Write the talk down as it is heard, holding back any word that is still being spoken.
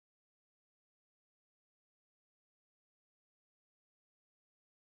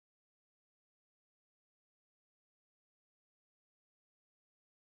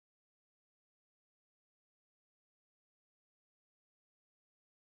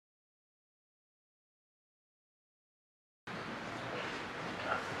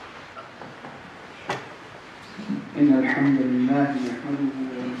إن الحمد لله نحمده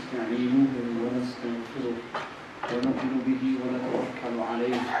ونستعينه ونستغفره ونؤمن به ونتوكل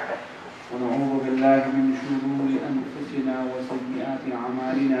عليه ونعوذ بالله من شرور أنفسنا وسيئات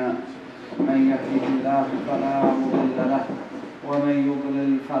أعمالنا من يهده الله فلا مضل له ومن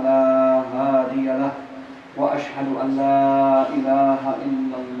يضلل فلا هادي له وأشهد أن لا إله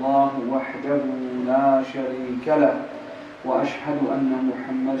إلا الله وحده لا شريك له وأشهد أن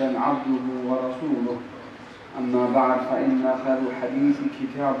محمدا عبده ورسوله أما بعد فإن خير الحديث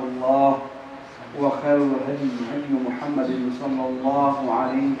كتاب الله وخير الهدي محمد صلى الله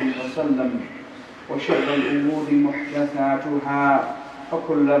عليه وسلم وشر الأمور محدثاتها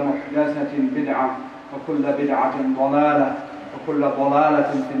وكل محدثة بدعة وكل بدعة ضلالة وكل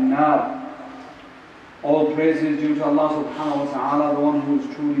ضلالة في النار. All praise is due to Allah subhanahu wa ta'ala, the one who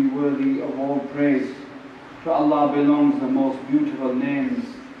is truly worthy of all praise. To Allah belongs the most beautiful names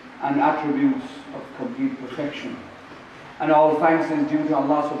and attributes of complete perfection. And all thanks is due to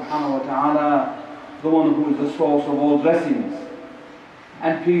Allah subhanahu wa ta'ala, the one who is the source of all blessings.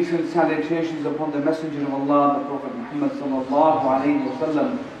 And peace and salutations upon the Messenger of Allah, the Prophet Muhammad sallallahu alayhi wa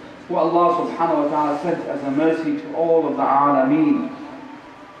sallam, who Allah subhanahu wa ta'ala sent as a mercy to all of the alameen.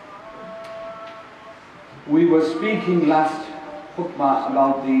 We were speaking last khutbah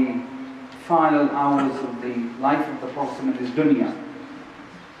about the final hours of the life of the Prophet in this dunya.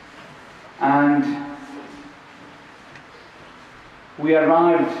 And we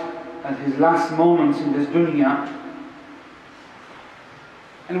arrived at his last moments in this dunya.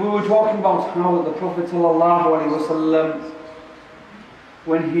 And we were talking about how the Prophet ﷺ,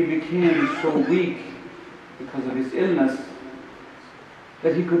 when he became so weak because of his illness,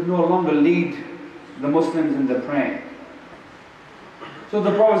 that he could no longer lead the Muslims in the prayer. So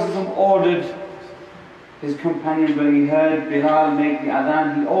the Prophet ﷺ ordered his companions, when he heard Bilal make the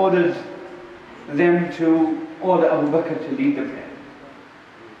adhan, he ordered them to order Abu Bakr to lead the prayer.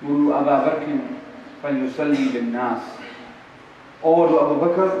 Muru Abu Bakr falyusalli bin nas. Order Abu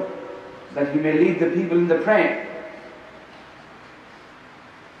Bakr that he may lead the people in the prayer.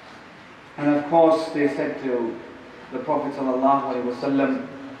 And of course they said to the Prophet ﷺ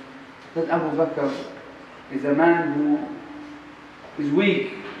that Abu Bakr is a man who is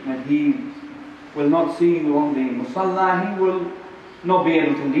weak, and he will not see you on the musalla, he will not be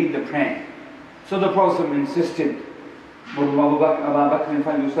able to lead the prayer. So the Prophet insisted, so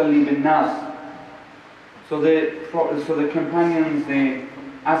the companions, they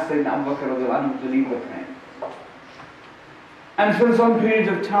asked Sayyidina Abu Bakr to lead the prayer. And for some period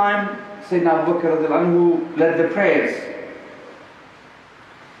of time, Sayyidina Abu Bakr led the prayers.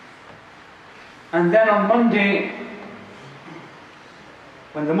 And then on Monday,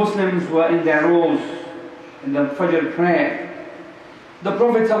 when the Muslims were in their rows in the Fajr prayer, the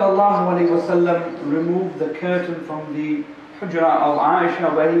Prophet ﷺ removed the curtain from the Hujra of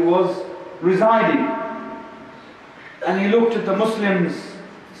Aisha where he was residing. And he looked at the Muslims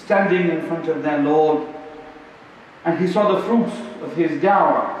standing in front of their Lord, and he saw the fruits of his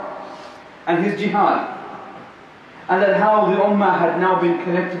dawah and his jihad, and that how the Ummah had now been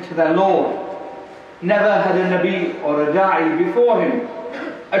connected to their Lord. Never had a Nabi or a Da'i before him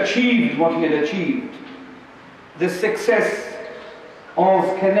achieved what he had achieved. The success of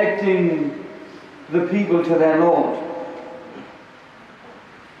connecting the people to their Lord.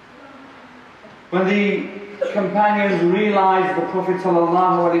 When the companions realized the Prophet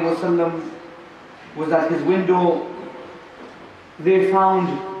ﷺ was at his window, they found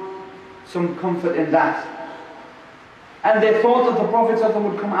some comfort in that. And they thought that the Prophet ﷺ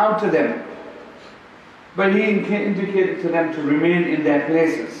would come out to them. But he indicated to them to remain in their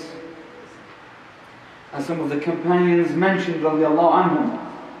places. As some of the companions mentioned, radiallahu anhum,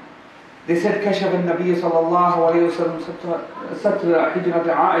 they said, كشف النبي صلى الله عليه وسلم ستر حجرة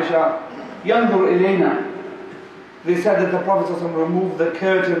عائشة ينظر إلينا. They said that the Prophet ﷺ removed the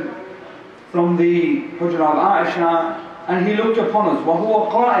curtain from the Hujra of Aisha, and he looked upon us, وهو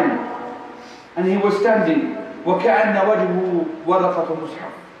قائم, and he was standing, وكأن وجهه ورقة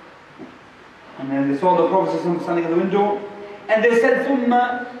مصحف. And then they saw the Prophet ﷺ standing in the window, and they said, ثم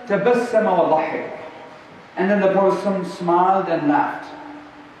تبسم وضحك. And then the Prophet ﷺ smiled and laughed.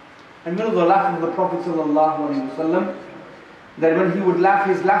 And the laugh of the Prophet ﷺ, that when he would laugh,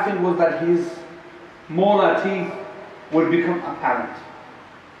 his laughing was that his molar teeth would become apparent.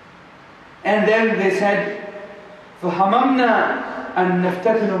 And then they said, فَهَمَمْنَا أَن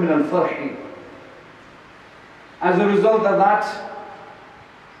نَفْتَتِنُ مِنَ الْفَرْحِ. As a result of that,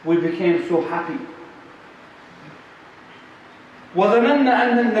 we became so happy. وَظَنَنَّ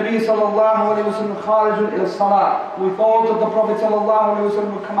أَنَّ النَّبِيَّ صلى الله عليه وسلم خارج إلى الصلاة. We thought that the Prophet صلى الله عليه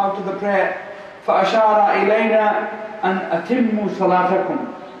وسلم would come out to the prayer. فأشار إلينا أن أتموا صلاتكم.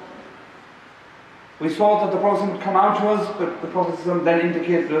 We saw that the Prophet would come out to us, but the Prophet then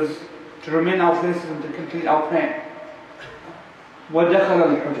indicated us to remain our places and to complete our prayer.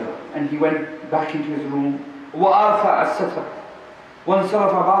 وَدَخَلَ الْحُجْرَةِ, and he went back into his room. وَأَرْفَعَ السَّتْرَ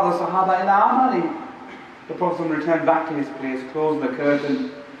وَانْصَرَفَ بَعْضَ الصَّحَابَةِ إِلَىٰ أَعْمَالِهِمْ. The Prophet returned back to his place, closed the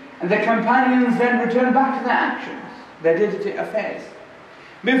curtain, and the companions then returned back to their actions, their day-to-day affairs.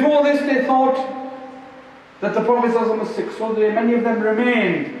 Before this they thought that the Prophet was sick, so many of them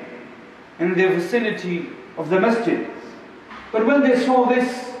remained in the vicinity of the masjid. But when they saw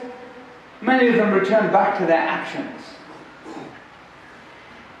this, many of them returned back to their actions.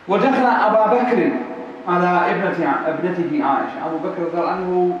 وَدَخْلَ أَبَا بَكْرٍ عَلَى ابْنَتِهِ عَائِشَةَ. Abu Bakr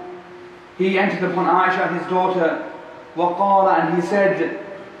anhu, he entered upon Aisha, his daughter, وَقَالَ, and he said,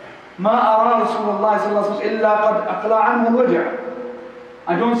 مَا أَرَى رَسُولُ اللَّهِ صَلَّى اللَّهُ عَلَيْهِ وَسَلَّمَ إِلَّا قَدْ أَقْلَعَ عَنْهُ الْوَجْعَ.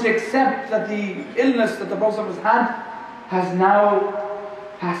 I don't say except that the illness that the Prophet has had has now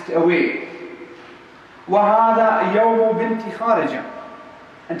passed away. وَهَذَا يَوْمُ بِنْتِ خَارِجَةٍ.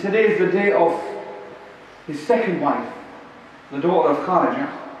 And today is the day of his second wife, the daughter of Kharija,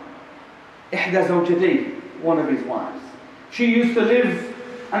 إِحْدَى زَوْجَتَيْهِ, one of his wives. She used to live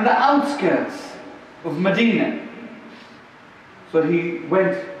on the outskirts of Medina. So he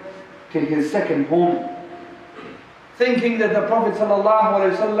went to his second home, thinking that the Prophet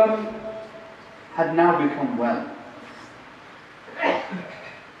ﷺ had now become well.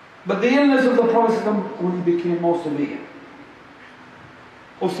 But the illness of the Prophet only became more severe.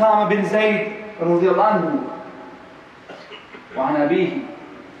 Usama bin Zayd radiallahu anhu wa an abihi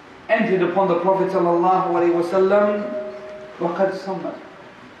entered upon the Prophet ﷺ وَقَدْ صَمَّتْ.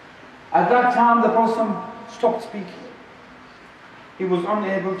 At that time the Prophet stopped speaking. He was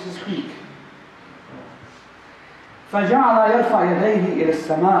unable to speak. فَجَعَلَ يَرْفَعْ يَدَيْهِ إِلَى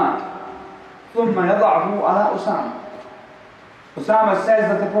السَّمَاءِ ثُمَّ يَضَعْهُ عَلَى أُسَامَةَ. Usama says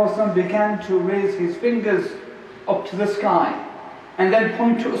that the Prophet began to raise his fingers up to the sky and then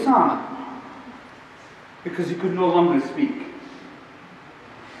point to Usama because he could no longer speak.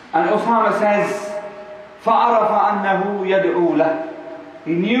 And Usama says, فَعَرَفَ أَنَّهُ يَدْعُو لَهُ.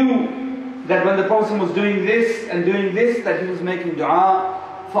 He knew that when the Prophet was doing this and doing this, that he was making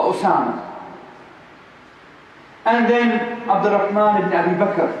dua for Usama. And then Abdurrahman ibn Abi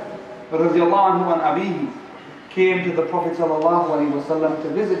Bakr radiallahu anhu and abihi came to the Prophet ﷺ to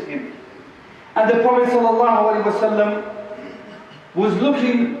visit him. And the Prophet ﷺ was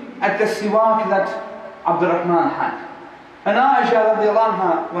looking at the siwak that Abdurrahman had. And Aisha radiallahu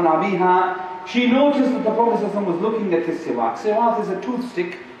anha wa abiha, she noticed that the Prophet ﷺ was looking at this siwak. Siwak is a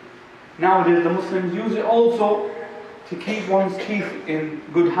toothstick. Nowadays the Muslims use it also to keep one's teeth in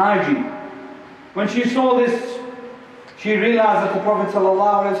good hygiene. When she saw this, she realized that the Prophet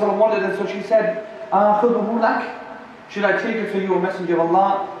ﷺ wanted it, so she said, خُذُهُ لَكَ. Should I take it for you, O Messenger of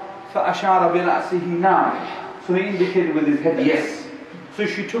Allah? فَأَشَارَ بِرَأْسِهِ نَعَمْ. So he indicated with his head, yes. So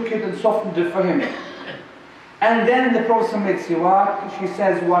she took it and softened it for him. And then the Prophet made siwak. She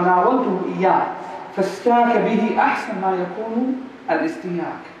says, وَنَاوَلْتُهُ إِيَّاهِ فَاسْتَاكَ بِهِ أَحْسَنَ مَا يَكُونُ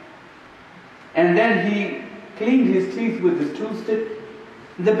الْإِسْتِيَاكِ. And then he cleaned his teeth with his toothstick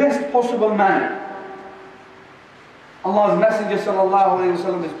in the best possible manner. Allah's Messenger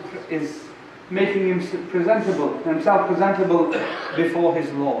ﷺ is making himself presentable before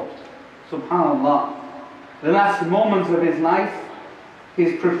his Lord. Subhanallah. The last moments of his life, he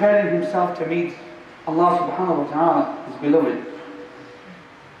is preparing himself to meet Allah subhanahu wa ta'ala, his beloved.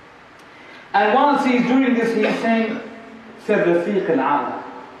 And whilst he is doing this, he is saying, فِالرَّفِيقِ الْعَالَى,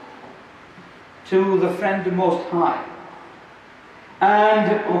 to the friend most high.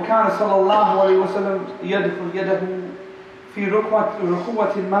 And وَكَانَ صَلَى اللَّهُ عَلَيْهِ وَسَلَّمْ يَدْخُلْ يَدَهُ في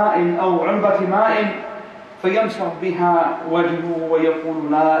ركوة ماء أو علبة ماء فيمسح بها وجهه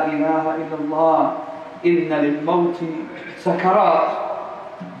ويقول لا إله إلا الله إن للموت سكرات.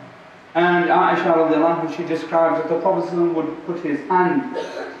 And Aisha radiallahu anha, she describes that the Prophet would put his hand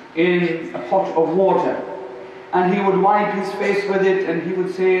in a pot of water and he would wipe his face with it and he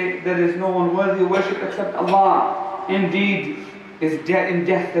would say, there is no one worthy of worship except Allah. Indeed, in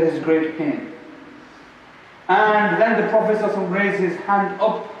death there is great pain. And then the Prophet raised his hand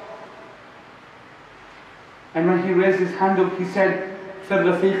up. And when he raised his hand up, he said,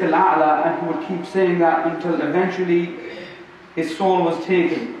 فَالرَّفِيقِ الْأَعْلَى. And he would keep saying that until eventually his soul was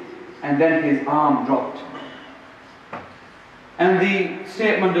taken. And then his arm dropped. And the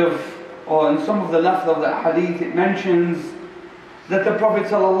statement of, or in some of the lafz of the hadith, it mentions that the Prophet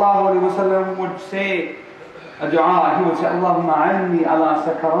ﷺ would say a dua. He would say, Allahumma a'inni ala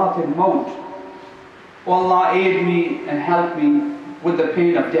sakarat al-maut. O Allah, aid me and help me with the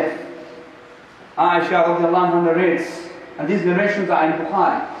pain of death. Aisha radiallahu anha narrates, and these narrations are in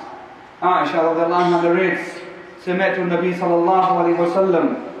Bukhari. Aisha radiallahu anha narrates, سمعت النبي صلى الله عليه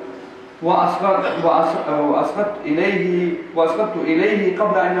وسلم وأسقطت إليه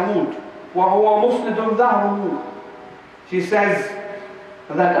قبل أن يموت وهو مسند ظهره. She says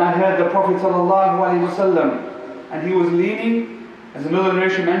that I heard the Prophet صلى الله عليه وسلم, and he was leaning, as another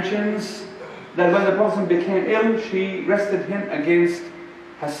narration mentions, that when the Prophet became ill, she rested him against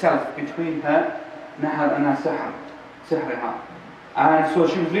herself, between her nahar and her sihriha. And so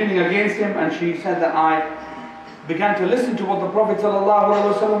she was leaning against him, and she said that I began to listen to what the Prophet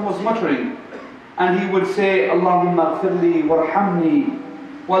ﷺ was muttering. And he would say, Allahumma gfirli warhamni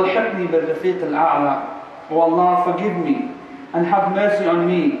walhiqni bil-rafiq al-a'la. Oh Allah, forgive me and have mercy on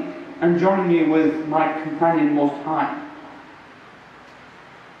me and join me with my companion most high.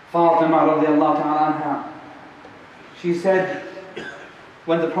 Fatima radiallahu ta'ala anha, she said,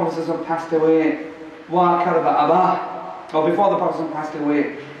 when the Prophet ﷺ passed away, wa karba abah, or before the Prophet passed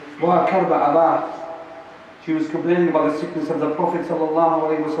away, wa karba abah, she was complaining about the sickness of the Prophet sallallahu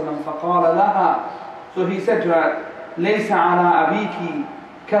alaihi wasallam. فقال لها, so he said to her, ليس على أبيك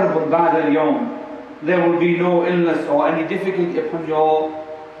كرب بعد اليوم. There will be no illness or any difficulty upon your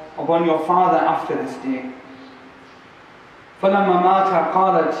father after this day. فلما مات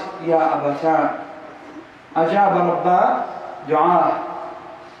قالت يا أبتا أجاب ربا دعاه.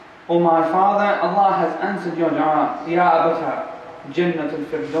 Oh my father, Allah has answered your dua. يا أبتا جنة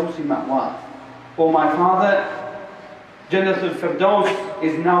الفردوس مأواه. Oh my father, Jannat al-Firdaus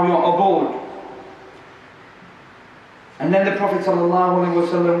is now your abode. And then the Prophet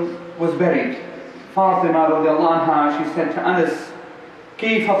ﷺ was buried. Fatima radiallahu anha, she said to Anas,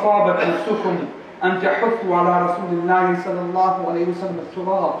 كيف طابت نفسكم أن تحثوا على رسول الله صلى الله عليه وسلم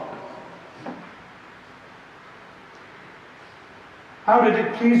التراب. How did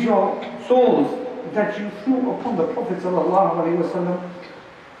it please your souls that you threw upon the Prophet ﷺ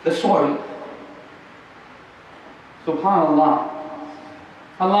the soil? Subhanallah.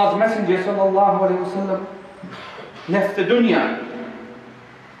 Allah's Messenger sallallahu alayhi wasallam left the dunya,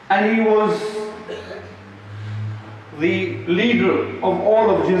 and he was the leader of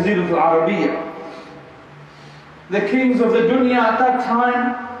all of Jazirat al-Arabiya. The kings of the dunya at that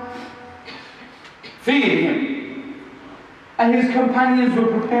time feared him, and his companions were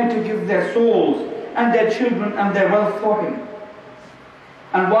prepared to give their souls and their children and their wealth for him.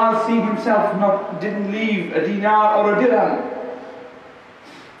 And whilst he himself didn't leave a dinar or a dirham,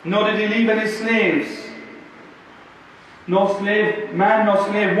 nor did he leave any slaves, no slave man nor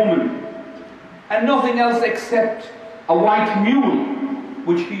slave woman, and nothing else except a white mule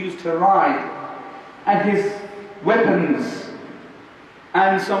which he used to ride, and his weapons,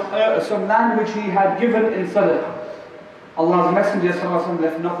 and some land which he had given in sadaqah. Allah's Messenger ﷺ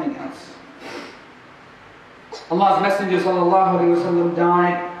left nothing else. Allah's Messenger ﷺ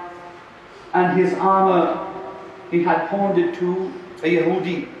died, and his armor, he had pawned it to a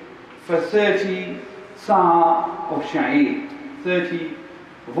Yahudi for 30 sa' of sha'ir, 30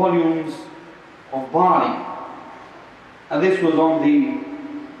 volumes of barley. And this was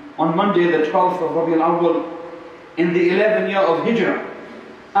on Monday the 12th of Rabi al-Awwal in the 11th year of Hijrah,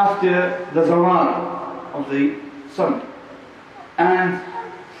 after the zawal of the sun. And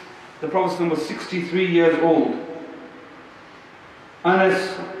the Prophet was 63 years old.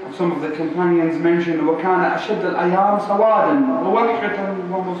 Anas, some of the companions mentioned, وَكَانَ أَشَدَّ الْأَيَامِ سَوَادًا وَوَحْشَةً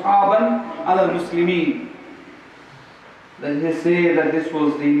وَمُصْعَابًا عَلَى الْمُسْلِمِينَ. That they say that this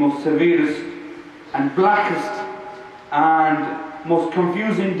was the most severest and blackest and most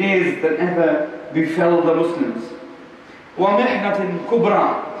confusing days that ever befell the Muslims. وَمِحْنَةٍ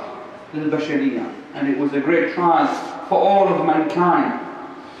كُبْرَى لِلْبَشَرِيَّةِ. And it was a great trial for all of mankind.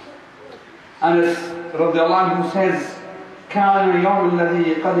 Anas radiallahu anhu says, كان اليوم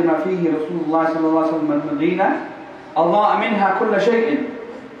الذي قدم فيه رسول الله صلى الله عليه وسلم المدينة أضاء منها كل شيء.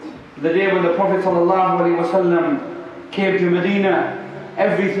 The day when the Prophet صلى الله عليه وسلم came to Medina,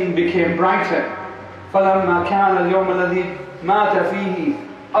 everything became brighter. فلما كان اليوم الذي مات فيه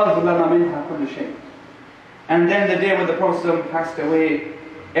أظلم منها كل شيء. And then the day when the Prophet passed away,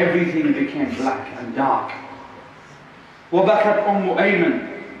 everything became black and dark. وبكت أم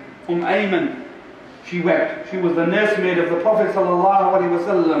أيمن, she wept. She was the nursemaid of the Prophet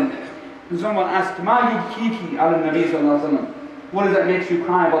ﷺ. And someone asked, مَا يُبْكِيكِ عَلَى النَّبِي صلى الله عليه وسلم. What is that makes you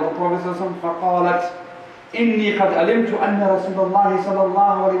cry about the Prophet ﷺ? فقالت إِنِّي قَدْ أَلِمْتُ أَنَّ رَسُولَ اللَّهِ صلى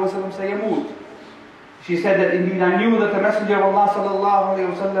الله عليه وسلم سيموت. She said that indeed I knew that the Messenger of Allah صلى الله عليه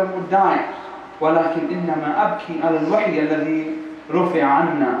وسلم would die. ولكن إنما أبكي على الوحي الذي رفع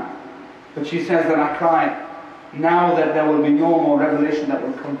عنا. But she says that I cry now that there will be no more revelation that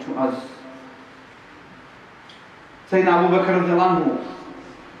will come to us. Sayyidina Abu Bakr radiallahu anhu,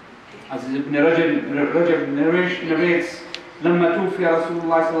 as Ibn Rajab narrates, لما توفي رسول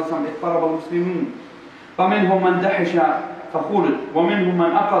الله صلى الله عليه وسلم اضطرب المسلمون فمنهم من دحش فخلد ومنهم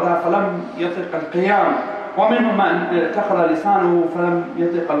من أقضى فلم يطق القيام ومنهم من اتخذ لسانه فلم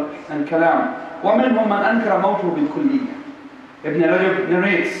يطق الكلام ومنهم من أنكر موته بالكلية. Ibn Rajab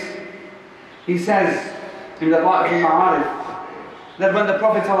narrates, he says in the Part3 Ma'arif that when the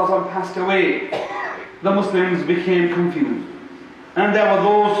Prophet ﷺ passed away, the Muslims became confused. And there were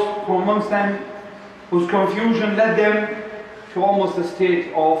those from amongst them whose confusion led them to almost a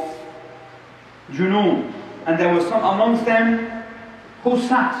state of junoon. And there were some amongst them who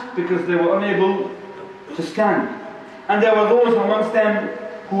sat because they were unable to stand. And there were those amongst them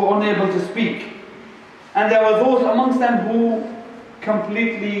who were unable to speak. And there were those amongst them who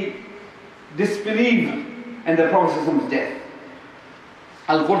completely disbelieved in the Prophet's death.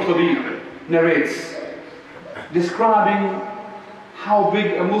 Al-Qurtubi narrates, describing how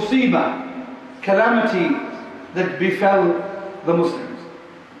big a musibah, calamity that befell the Muslims.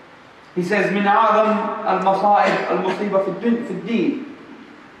 He says, من أعظم المصائب المصيبة في الدين.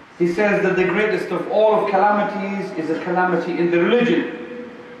 He says that the greatest of all of calamities is a calamity in the religion.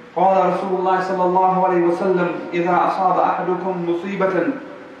 قال رسول الله صلى الله عليه وسلم إذا أصاب أحدكم مصيبة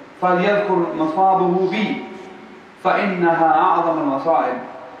فليذكر مصابه بي فإنها أعظم المصائب.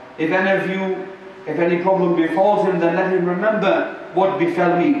 If any problem befalls him, then let him remember what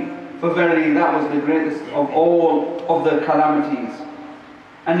befell me, for verily that was the greatest of all of the calamities.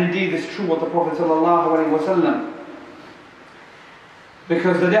 And indeed it's true what the Prophet ﷺ,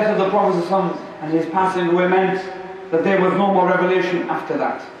 because the death of the Prophet ﷺ and his passing away meant that there was no more revelation after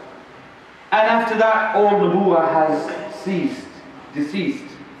that. And after that, all Nubuwwah has deceased.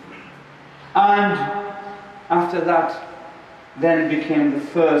 And after that, then became the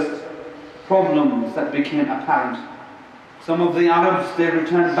first problems that became apparent. Some of the Arabs, they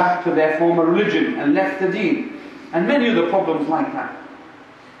returned back to their former religion and left the deen. And many other problems like that.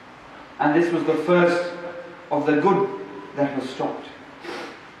 And this was the first of the good that was stopped.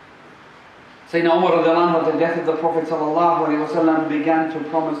 Sayyidina Umar radiallahu anhu, at the death of the Prophet ﷺ, began to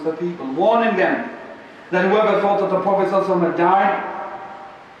promise the people, warning them that whoever thought that the Prophet ﷺ had died,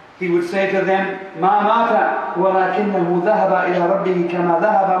 he would say to them, مَا مَاتَ وَلَكِنَّهُ ذَهَبَ إِلَى رَبِّهِ كَمَا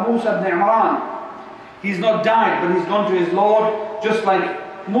ذَهَبَ مُوسَى بْنِ عِمْرَانَ. He's not died, but he's gone to his Lord, just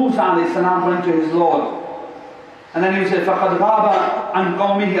like Musa ﷺ went to his Lord. And then he would say, فَقَدْ غَابَ عَنْ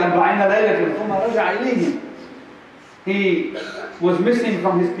قَوْمِهِ 40 لَيْلَةً ثُمَّ رَجَعَ إِلَيْهِمْ. He was missing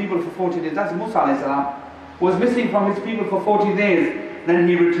from his people for 40 days. That's Musa ﷺ. Was missing from his people for 40 days. Then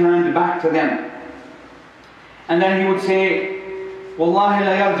he returned back to them. And then he would say, وَاللَّهِ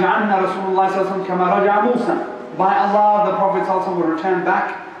لَيَرْجَعَنَّ رَسُولُ اللَّهِ صَلَّى اللَّهُ عَلَيْهِ وَسَلَّمَ كَمَا رَجَعَ مُوسَى. By Allah, the Prophet ﷺ will return back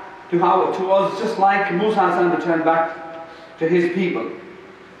to us just like Musa ﷺ returned back to his people.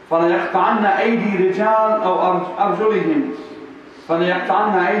 فَلَيَقْطَعَنَّ أَيْدِي رِجَالٍ أَوْ أَرْجُلِهِمْ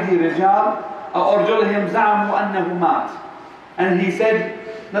فَلَيَقْطَعَنَّ أَيْدِي رِجَالٍ أَوْ أَرْجُلِهِمْ زَعَمُوا أَنَّهُ مَاتٍ. And he said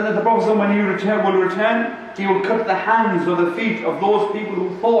that the Prophet, when he will return, he will cut the hands or the feet of those people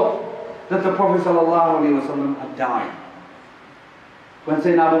who thought that the Prophet ﷺ had died. When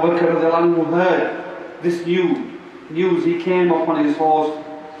Sayyidina Abu Bakr heard this news, he came upon his horse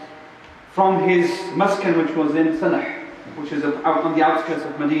from his maskan, which was in Sanah, which is on the outskirts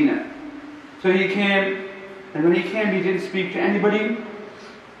of Medina. So he came, and when he came, he didn't speak to anybody.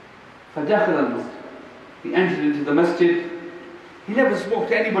 فَدَخَلَ الْمَسْجِدِ. He entered into the masjid. He never spoke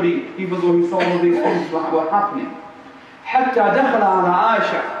to anybody, even though he saw all these things were happening. حتى دخل على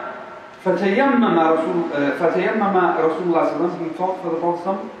عائشة فتيمم رسول الله صلى الله عليه وسلم. He talked for the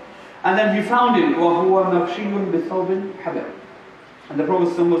Prophet, and then he found him وهو مغشي بثوب حبر. And the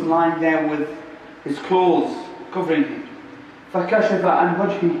Prophet was lying there with his clothes covering him. فكشف عن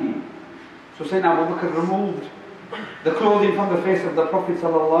وجهه. So Sayyidina Abu Bakr removed the clothing from the face of the Prophet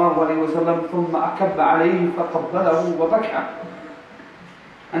sallallahu alaihi wasallam. ثم أكب عليه فقبله وبكى.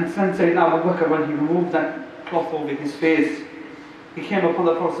 And then Sayyidina Abu Bakr, when he removed that cloth over his face, he came upon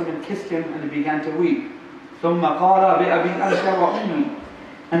the Prophet and kissed him, and he began to weep. ثم قال بأبي أنت وأمي.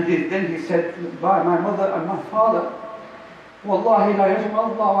 And then he said, by my mother and my father, والله لا يجمع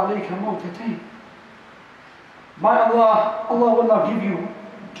الله عليك موتتين. By Allah, Allah will not give you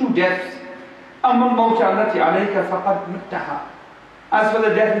two deaths. أما الموت التي عليك فقد متها. As for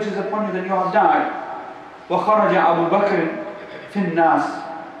the death which is upon you, then you have died. وخرج أبو بكر في الناس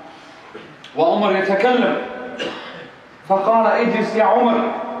وعمر يتكلم فقال اجلس يا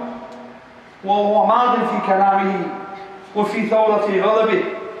عمر وهو ماض في كلامه وفي ثورة غضبه.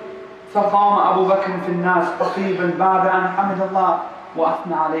 فقام أبو بكر في الناس خطيبا بعد أن حمد الله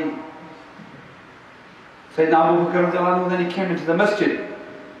وأثنى عليه. Sayyidina Abu Bakr, then he came into the masjid.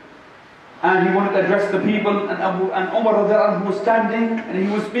 And he wanted to address the people, and Umar was standing, and he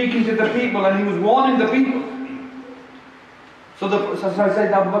was speaking to the people, and he was warning the people. So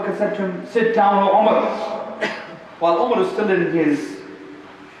Sayyidina Abu Bakr said to him, "Sit down, O Umar." While Umar was still in his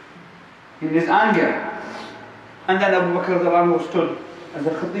anger. And then Abu Bakr stood as a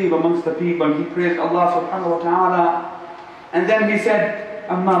khatib amongst the people, and he praised Allah subhanahu wa ta'ala. And then he said,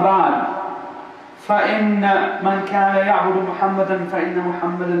 "Amma ba'd, فإن من كان يعبد محمدا فإن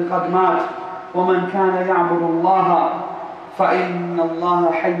محمدا قد مات ومن كان يعبد الله فإن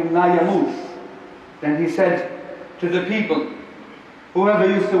الله حي لا يموت." Then he said to the people, whoever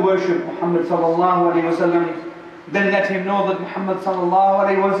used to worship Muhammad sallallahu alayhi wa sallam, then let him know that Muhammad sallallahu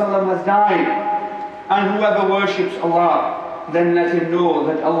alayhi wa sallam has died. And whoever worships Allah, then let him know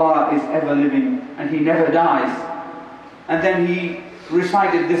that Allah is ever living and He never dies. And then he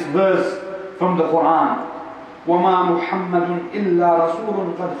recited this verse from the Quran, وَمَا مُحَمَّدٌ إِلَّا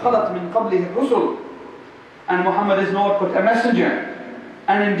رَسُولٌ قَدْ خَلَتْ مِنْ قَبْلِهِ الرُّسُلُ. And Muhammad is not but a messenger,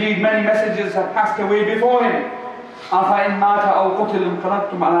 and indeed many messages have passed away before him. أَفَإِنْ مَاتَ أَوْ قُتِلْ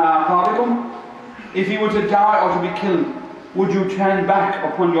انْقَلَبْتُمْ عَلَىٰ أَعْقَابِكُمْ. If he were to die or to be killed, would you turn back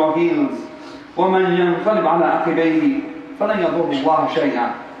upon your heels? وَمَنْ يَنْقَلِبْ عَلَىٰ عَقِبَيْهِ فَلَنْ يَضُرُّ اللَّهَ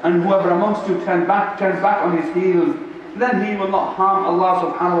شَيْئًا. And whoever amongst you turns back on his heels, then he will not harm Allah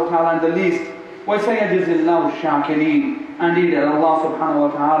subhanahu wa ta'ala in the least. وَسَيَجِزِ اللَّهُ الشَّاكِرِينَ. Indeed, Allah subhanahu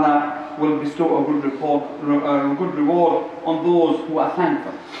wa ta'ala will bestow a good reward on those who are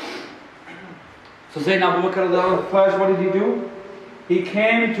thankful. So Sayyidina Abu Bakr, first what did he do? He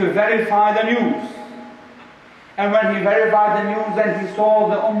came to verify the news. And when he verified the news, then he saw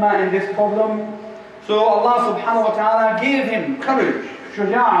the ummah in this problem. So Allah subhanahu wa ta'ala gave him courage,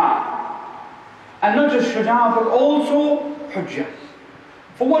 shuja'ah. And not just shuja'ah, but also hujjah.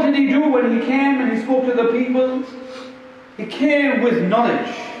 For what did he do when he came and he spoke to the people? He came with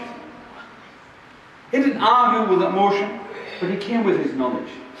knowledge. He didn't argue with emotion, but he came with his knowledge.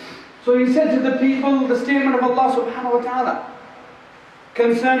 So he said to the people the statement of Allah subhanahu wa ta'ala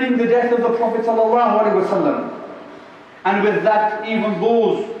concerning the death of the Prophet sallallahu alaihi wasallam. And with that, even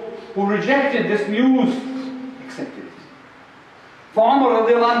those who rejected this news accepted it. For Umar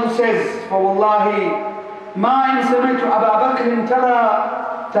radiallahu anhu says, فَوَاللَّهِ مَا إِن سَمِعْتُ أَبَا بَكْرٍ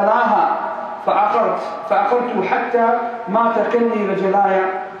تَلَاهَا فَأَقَرْتُ حَتَّى مَا تَكَلِّي رَجَلَايَ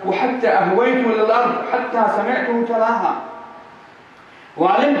وَحَتَّى أَهْوَيْتُ إِلَى الْأَرْضِ حَتَّى سَمِعْتُهُ تَلَاهَا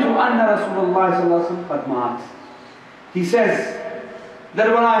وَعَلِمْتُ أَنَّ رَسُولَ اللَّهِ صَلَّى اللَّهُ عَلَيْهِ وَسَلَّمَ قَدْ مَاتَ. He says that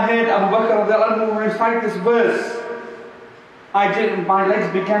when I heard Abu Bakr radiallahu anhu recite this verse, my legs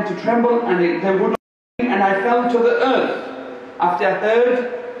began to tremble and they wouldn't, and I fell to the earth after I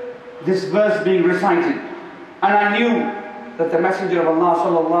heard this verse being recited. And I knew that the Messenger of Allah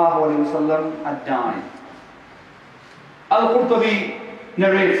sallallahu alaihi wasallam had died. Al-Qurtubi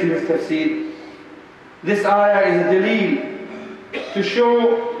narrates in his tafsir, this ayah is a daleel to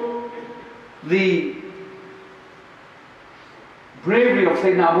show the bravery of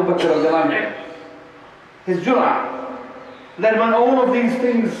Sayyidina Abu Bakr radiallahu anhu, his jur'ah. That when all of these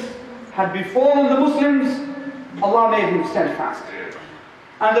things had befallen the Muslims, Allah made him steadfast.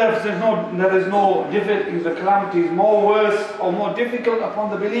 And there is no difficulties or calamities more worse or more difficult upon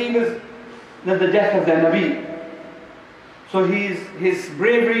the believers than the death of their Nabi. So his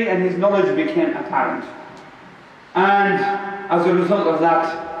bravery and his knowledge became apparent. And as a result of that,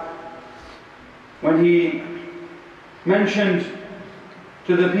 when he mentioned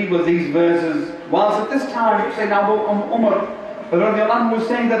to the people these verses, whilst at this time Sayyidina Umar was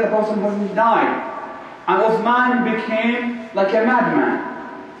saying that the Prophet hasn't died, and Uthman became like a madman,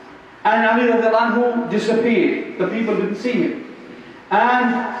 and Ali disappeared, the people didn't see him,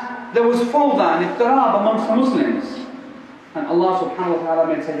 and there was fawda and ittirab amongst the Muslims, and Allah subhanahu wa ta'ala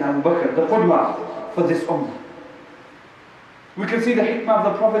made Sayyidina Abu Bakr the Khutbah for this ummah. We can see the hikmah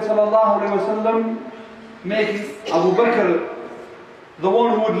of the Prophet sallallahu alaihi wasallam making Abu Bakr the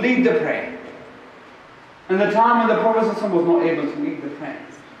one who would lead the prayer. In the time when the Prophet was not able to lead the prayer,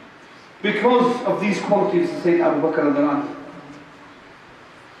 because of these qualities of Sayyidina Abu Bakr.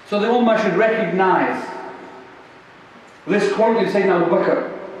 So the Ummah should recognize this quality of Sayyidina Abu Bakr.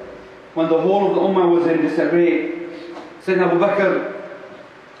 When the whole of the Ummah was in disarray, Sayyidina Abu Bakr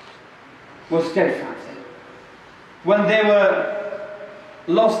was steadfast. When they were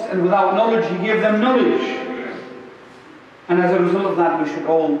lost and without knowledge, he gave them knowledge. And as a result of that, we should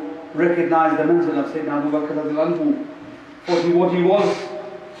all recognize the manzil of Sayyidina Abu Bakr for what he was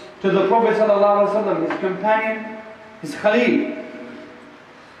to the Prophet ﷺ, his companion, his Khalil.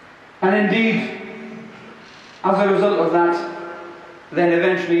 And indeed, as a result of that, then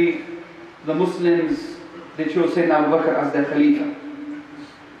eventually the Muslims they chose Sayyidina Abu Bakr as their Khalifa.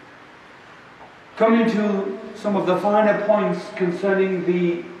 Coming to some of the finer points concerning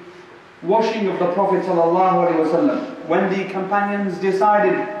the washing of the Prophet ﷺ. When the companions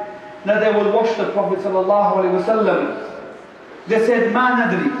decided that they will wash the Prophet ﷺ, they said, مَا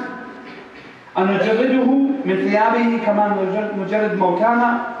نَدْرِي أَنُجَرِّدُهُ مِنْ ثِيَابِهِ كَمَا نُجَرِّدْ مَوْتَانَا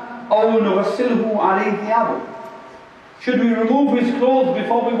أَوْ نُغَسِّلْهُ عَلَيْهِ ثِيَابُهُ. Should we remove his clothes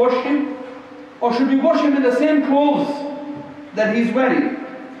before we wash him? Or should we wash him in the same clothes that he's wearing?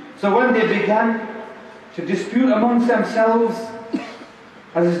 So when they began to dispute amongst themselves,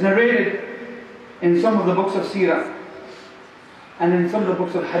 as is narrated in some of the books of Seerah and in some of the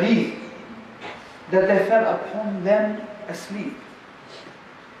books of Hadith, that they fell upon them asleep,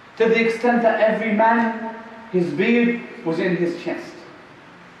 to the extent that every man, his beard was in his chest.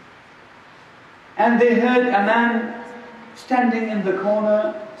 And they heard a man standing in the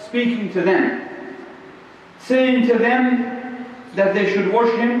corner speaking to them, saying to them that they should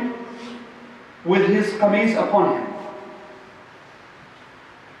wash him with his qamis upon him,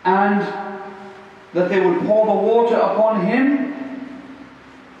 and that they would pour the water upon him,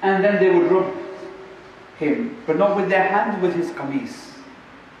 and then they would rub him, but not with their hands, with his qamis.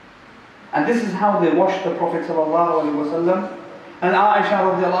 And this is how they washed the Prophet ﷺ. And Aisha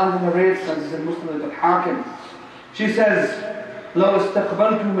radiallahu anha narrates, and this is in Muslim al-Hakim, she says, لَوْ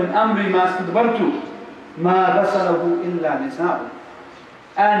اسْتَقْبَلْتُ مِنْ أَمْرِ مَا اسْتَدْبَرْتُ مَا بَسَلَهُ إِلَّا نِسَاءُ.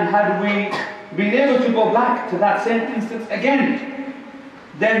 And had we been able to go back to that same instance again,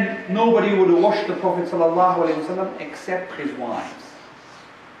 then nobody would have washed the Prophet ﷺ except his wives.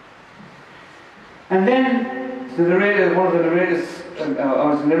 And then one of the narrators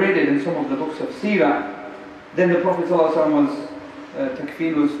was narrated in some of the books of Seerah. Then the Prophet ﷺ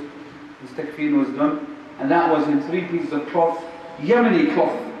his takfeen was done, and that was in 3 pieces of cloth, Yemeni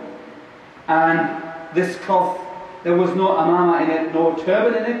cloth. And this cloth, there was no amama in it, no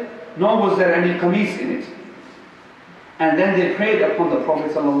turban in it, nor was there any qamis in it. And then they prayed upon the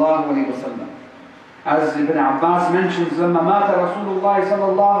Prophet ﷺ. As Ibn Abbas mentions, لما مات رسول الله صلى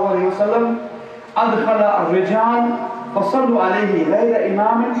الله عليه وسلم أدخل الرجال فصلوا عليه غير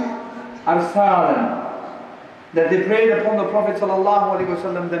إمام أرسالا. That they prayed upon the Prophet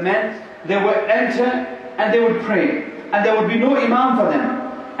ﷺ, the men, they would enter and they would pray, and there would be no imam for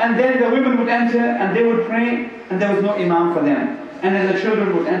them. And then the women would enter and they would pray, and there was no imam for them. And then the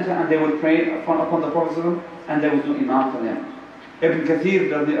children would enter and they would pray upon the Prophet ﷺ, and there was no imam for them. Ibn Kathir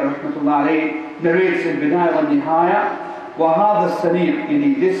rahmatullah alayhi narrates in Bidayah wa Nihaya, وَهَذَا السَّنِيعِ,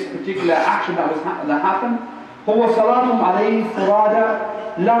 in this particular action that happened, هُوَ صَلَاتُمْ عَلَيْهِ فُرَادًا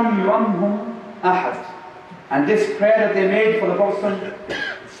لَمْ يُرَمْهُمْ أَحَدٍ. And this prayer that they made for the Prophet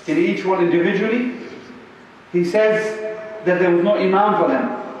in each one individually, he says that there was no imam for them.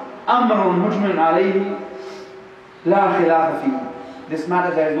 أَمْرٌ مُجْمِعٌ عَلَيْهِ لَا خِلَافَ فِيهِ. This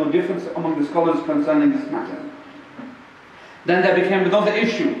matter, there is no difference among the scholars concerning this matter. Then there became another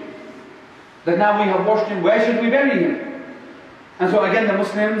issue, that now we have washed him, where should we bury him? And so again the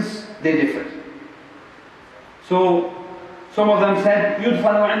Muslims, they differed. So some of them said, يُدْفَنُ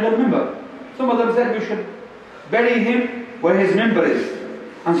عِنْدَ الْمِنْبَرِ. Some of them said we should bury him where his minbar is.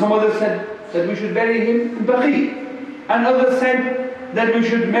 And some others said that we should bury him in Baqi. And others said that we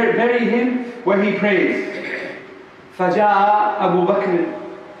should bury him where he prays. فَجَاءَ أَبُو بَكْرٍ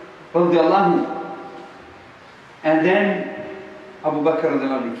رَضِيَ اللَّهُ. And then Abu Bakr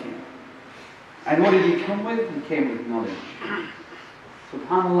radiallahu anhu came. And what did he come with? He came with knowledge.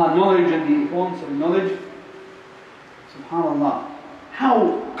 SubhanAllah, knowledge and the importance of knowledge. SubhanAllah,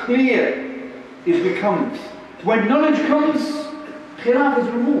 how clear it becomes. When knowledge comes, khilaf is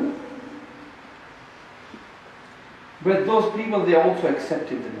removed. But those people, they also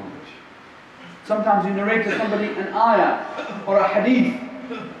accepted the knowledge. Sometimes you narrate to somebody an ayah or a hadith,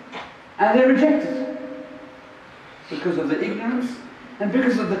 and they reject it because of the ignorance and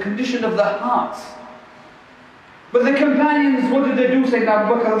because of the condition of their hearts. But the companions, what did they do? Sayyidina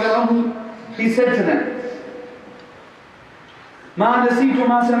Abu Bakr, he said to them, مَا نَسِيتُ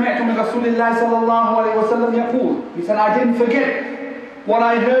مَا سَمِعْتُ مِنْ رَسُولِ اللَّهِ صَلَى اللَّهُ عَلَيْهِ وَسَلَّمْ يَقُولُ. He said, I didn't forget what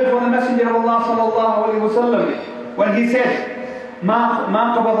I heard from the Messenger of Allah صلى الله عليه وسلم when he said, مَا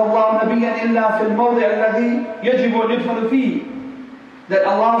قَبَضَ اللَّهُ نَبِيًّا إِلَّا فِي الْمَوْضِعِ الَّذِي يَجِبُ أَنْ يُدْفَنُ فِيهِ. That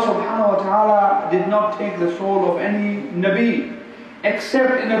Allah subhanahu wa ta'ala did not take the soul of any Nabi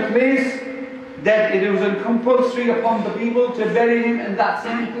except in a place that it was compulsory upon the people to bury him in that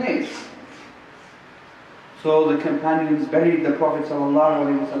same place. So the companions buried the Prophet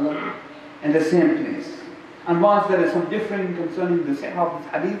ﷺ in the same place. And whilst there is some differing concerning the sihah of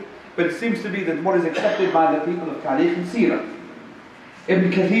this hadith, but it seems to be that what is accepted by the people of Tariq and Seerah.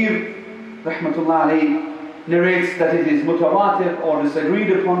 Ibn Kathir rahmatullah alayhi, narrates that it is mutawatir or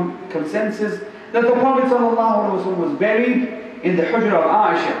disagreed upon consensus that the Prophet ﷺ was buried in the Hujra of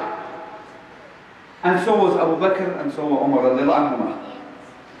Aisha, and so was Abu Bakr, and so was Umar radiallahu anhuma.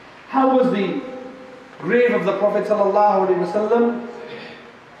 How was the grave of the Prophet ﷺ?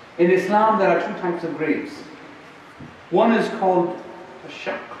 In Islam there are two types of graves. One is called a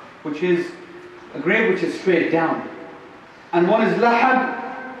shaq, which is a grave which is straight down, and one is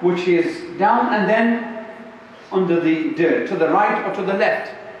lahad, which is down and then under the dirt, to the right or to the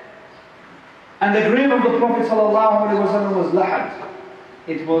left. And the grave of the Prophet ﷺ was lahad.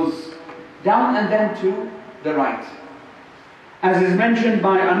 It was down and then to the right, as is mentioned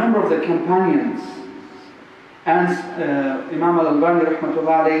by a number of the companions. And Imam al-Albani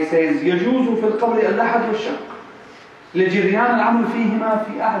rahmatullah alayhi says, يجوز في القبر اللحد والشق لجريان العمل فيهما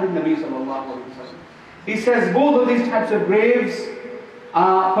في عهد النبي صلى الله عليه وسلم. He says both of these types of graves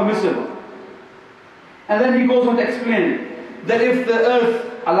are permissible. And then he goes on to explain that if the earth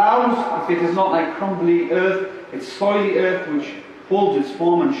allows, if it is not like crumbly earth, it's soily earth which holds its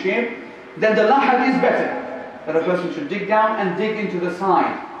form and shape, then the lahad is better. That a person should dig down and dig into the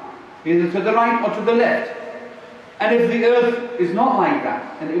side, either to the right or to the left. And if the earth is not like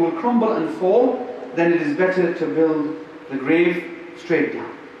that, and it will crumble and fall, then it is better to build the grave straight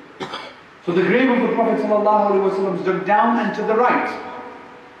down. So the grave of the Prophet ﷺ is dug down and to the right.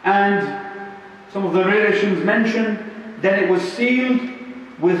 And some of the narrations mention that it was sealed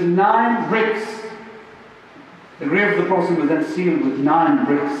with 9 bricks. The grave of the Prophet was then sealed with 9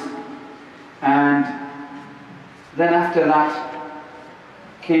 bricks. And then after that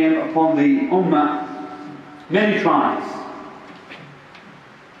came upon the Ummah many trials.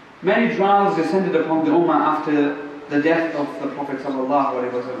 Many trials descended upon the Ummah after the death of the Prophet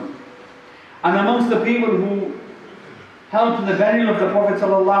ﷺ. And amongst the people who helped in the burial of the Prophet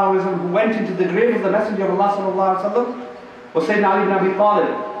ﷺ, who went into the grave of the Messenger of Allah ﷺ, was Sayyidina Ali ibn Abi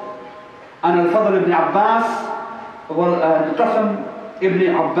Talib, and Al-Fadl ibn Abbas, Al-Qasim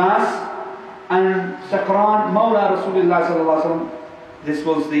ibn Abbas, and Sakran Mawla Rasulullah ﷺ. This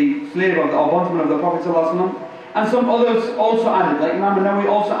was the slave of the bondman of the Prophet ﷺ. And some others also added, like Imam al-Nawawi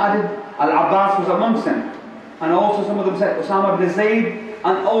also added, Al-Abbas was amongst them. And also some of them said Osama ibn Zayd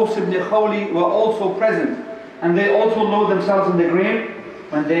and Aus ibn Khawli were also present. And they also lowered themselves in the grave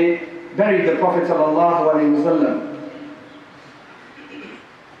when they buried the Prophet ﷺ.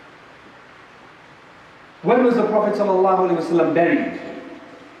 When was the Prophet ﷺ buried?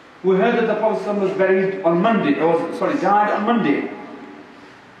 We heard that the Prophet ﷺ was buried on Monday, died on Monday.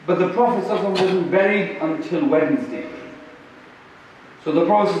 But the Prophet ﷺ wasn't buried until Wednesday. So the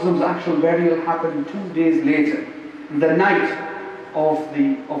Prophet ﷺ's actual burial happened 2 days later. The night of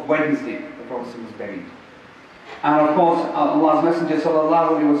Wednesday, the Prophet ﷺ was buried. And of course, Allah's Messenger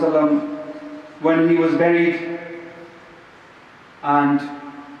ﷺ, when he was buried and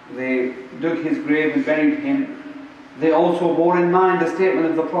they dug his grave and buried him, they also bore in mind the statement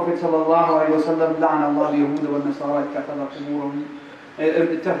of the Prophet ﷺ, لَعْنَ اللَّهُ الْيَهُودَ وَالنَّصَارَى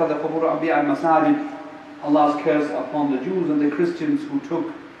اتَّخَذَ قُبُورَ أَنْبِيَاءِ الْمَسَاجِدِ. Allah's curse upon the Jews and the Christians who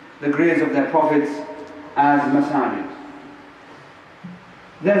took the graves of their prophets as masajid.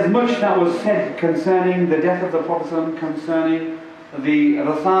 There's much that was said concerning the death of the Prophet, concerning the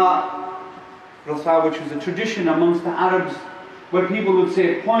Ratha, which was a tradition amongst the Arabs, where people would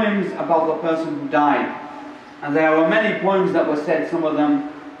say poems about the person who died. And there were many poems that were said. Some of them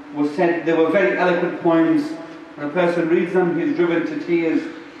were said, they were very eloquent poems. When a person reads them, he's driven to tears.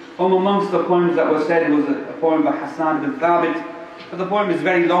 From amongst the poems that were said, was a poem by Hassan ibn Thabit. But the poem is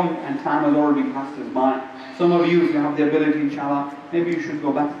very long and time has already passed us by. Some of you, if you have the ability, inshallah, maybe you should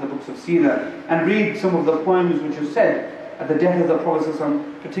go back to the books of Seerah and read some of the poems which are said at the death of the Prophet,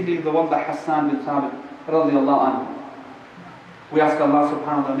 particularly the one by Hassan ibn Thabit radiallahu anhu. We ask Allah subhanahu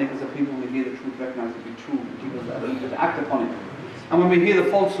wa ta'ala to make us a people who hear the truth, recognize it to be true, and give us the ability to act upon it. And when we hear the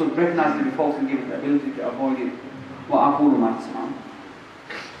falsehood, recognize it to be false and give us the ability to avoid it. وَأَقُولُ مَا تَسْمَعُونَ.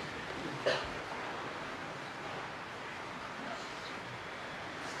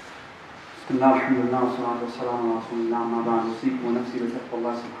 بسم الله الحمد لله والصلاة والسلام على رسول الله أما بعد أوصيكم ونفسي بتقوى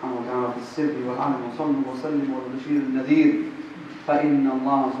الله سبحانه وتعالى في السر والعلن وصلوا وسلموا على البشير النذير فإن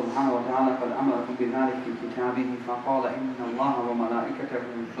الله سبحانه وتعالى قد أمركم بذلك في كتابه فقال إن الله وملائكته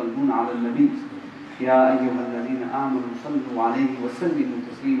يصلون على النبي يا أيها الذين آمنوا صلوا عليه وسلموا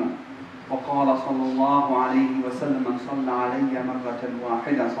تسليما وقال صلى الله عليه وسلم من صلى علي مرة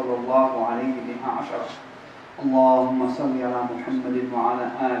واحدة صلى الله عليه بها 10 اللهم صل على محمد وعلى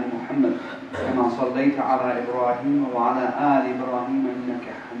آل محمد كما صليت على إبراهيم وعلى آل إبراهيم إنك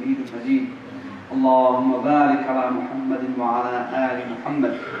حميد مجيد اللهم بارك على محمد وعلى آل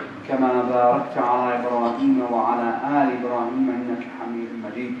محمد كما باركت على إبراهيم وعلى آل إبراهيم إنك حميد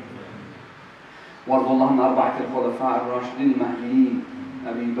مجيد. وارض اللهم عن 4 الخلفاء الراشدين المهديين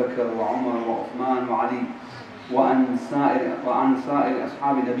أبي بكر وعمر وعثمان وعلي وعن سائر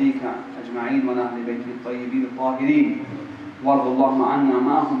أصحاب نبيك أجمعين وعن أهل بيته الطيبين الطاهرين. وارض اللهم عنا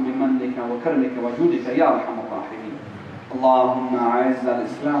معهم بمنك وكرمك وجودك يا أرحم الراحمين. اللهم أعز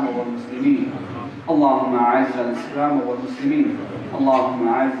الإسلام والمسلمين. اللهم أعز الإسلام والمسلمين. اللهم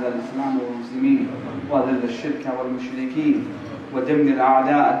أعز الإسلام والمسلمين وأذل الشرك والمشركين ودمر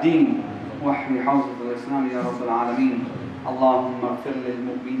أعداء الدين واحمي حوزة الإسلام يا رب العالمين. اللهم اغفر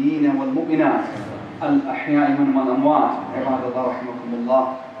للمؤمنين والمؤمنات الأحياء منهم والأموات. عباد الله رحمكم الله،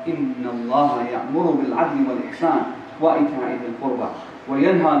 إن الله يأمر بالعدل والإحسان وإيتاء ذي القربى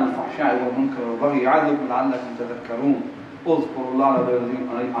وينهى عن الفحشاء والمنكر والبغي يعظكم لعلكم تذكرون. اذكروا الله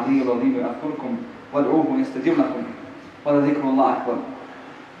العلي العظيم يذكركم وادعوه يستجب لكم ولذكر الله أكبر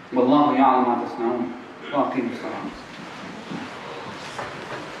والله يعلم ما تصنعون. وأقيموا الصلاة.